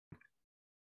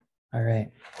All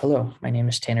right. Hello, my name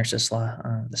is Tanner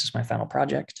Sisla. This is my final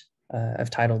project. I've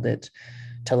titled it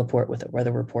Teleport with a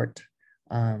Weather Report.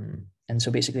 And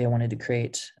so basically, I wanted to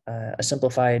create a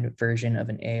simplified version of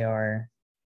an AR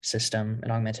system,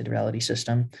 an augmented reality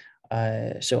system.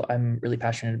 So I'm really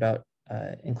passionate about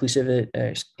inclusive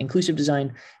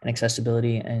design and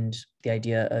accessibility, and the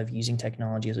idea of using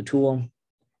technology as a tool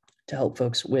to help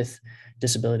folks with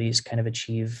disabilities kind of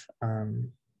achieve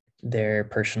their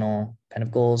personal kind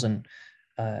of goals and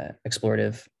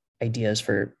explorative ideas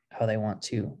for how they want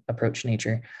to approach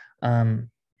nature. And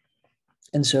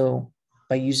so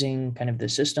by using kind of the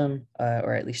system,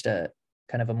 or at least a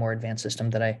kind of a more advanced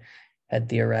system that I had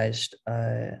theorized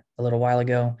a little while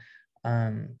ago,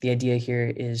 the idea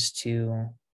here is to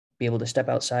be able to step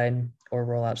outside or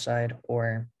roll outside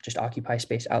or just occupy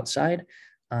space outside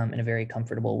in a very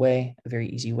comfortable way, a very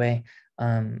easy way,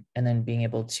 and then being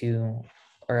able to,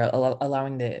 or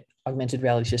allowing the augmented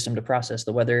reality system to process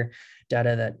the weather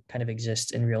data that kind of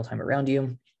exists in real time around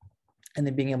you, and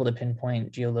then being able to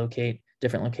pinpoint, geolocate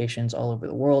different locations all over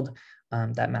the world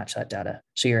that match that data.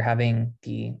 So you're having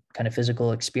the kind of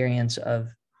physical experience of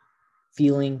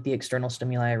feeling the external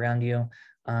stimuli around you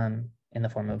in the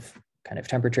form of kind of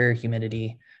temperature,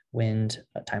 humidity, wind,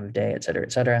 time of day, et cetera,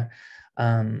 et cetera.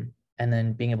 And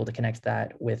then being able to connect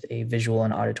that with a visual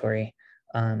and auditory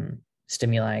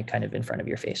stimuli kind of in front of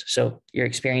your face. So you're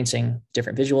experiencing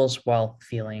different visuals while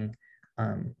feeling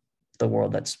the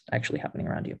world that's actually happening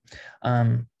around you.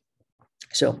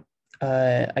 So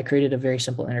I created a very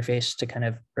simple interface to kind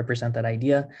of represent that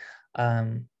idea.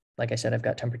 Like I said, I've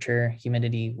got temperature,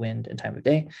 humidity, wind, and time of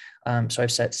day. So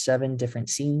I've set 7 different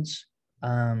scenes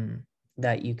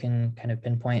that you can kind of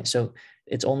pinpoint. So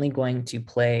it's only going to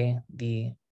play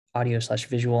the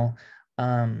audio/visual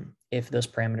if those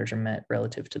parameters are met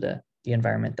relative to the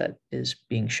environment that is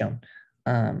being shown.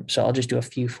 So I'll just do a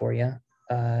few for you.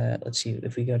 Let's see,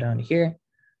 if we go down to here,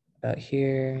 about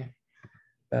here,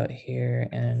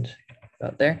 and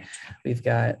about there, we've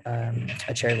got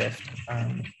a chairlift,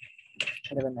 kind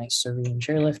of a nice serene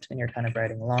chairlift, and you're kind of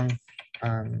riding along.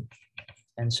 And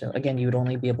so again, you would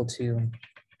only be able to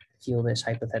feel this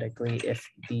hypothetically if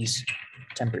these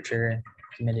temperature,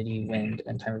 humidity, wind,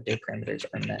 and time of day parameters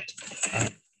are met in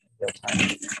real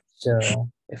time. So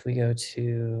if we go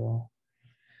to,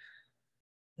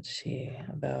 let's see,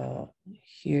 about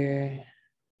here,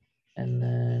 and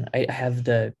then I have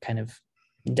the kind of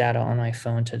data on my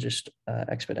phone to just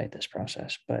expedite this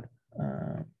process, but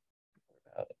about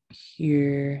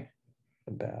here,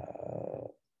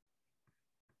 about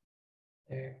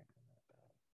there,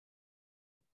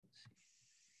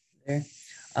 there.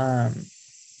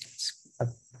 It's a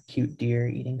cute deer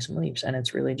eating some leaves, and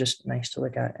it's really just nice to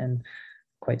look at and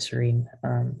quite serene.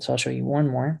 So I'll show you one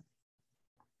more.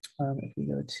 If we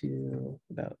go to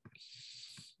about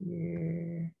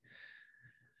here,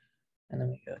 and then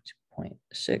we go to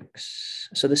 0.6.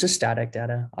 So this is static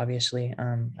data, obviously.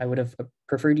 I would have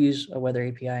preferred to use a weather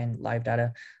API and live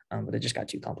data, but it just got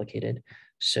too complicated.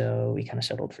 So we kind of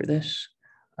settled for this.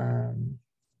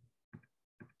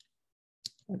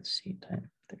 Let's see,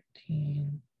 time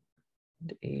 13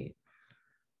 and 8,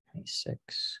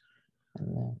 26,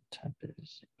 and then temp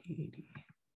is 80.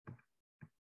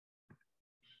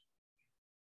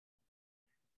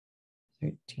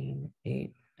 13,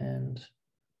 8, and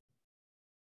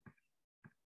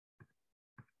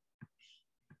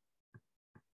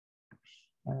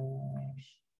I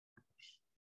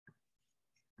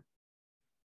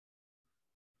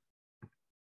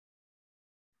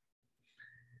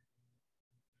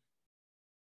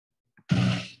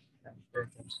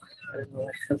don't know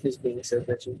if it's being so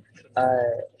glitchy.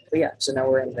 But yeah, so now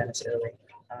we're in Venice, Italy.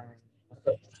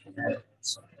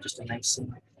 It's just a nice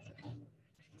scene.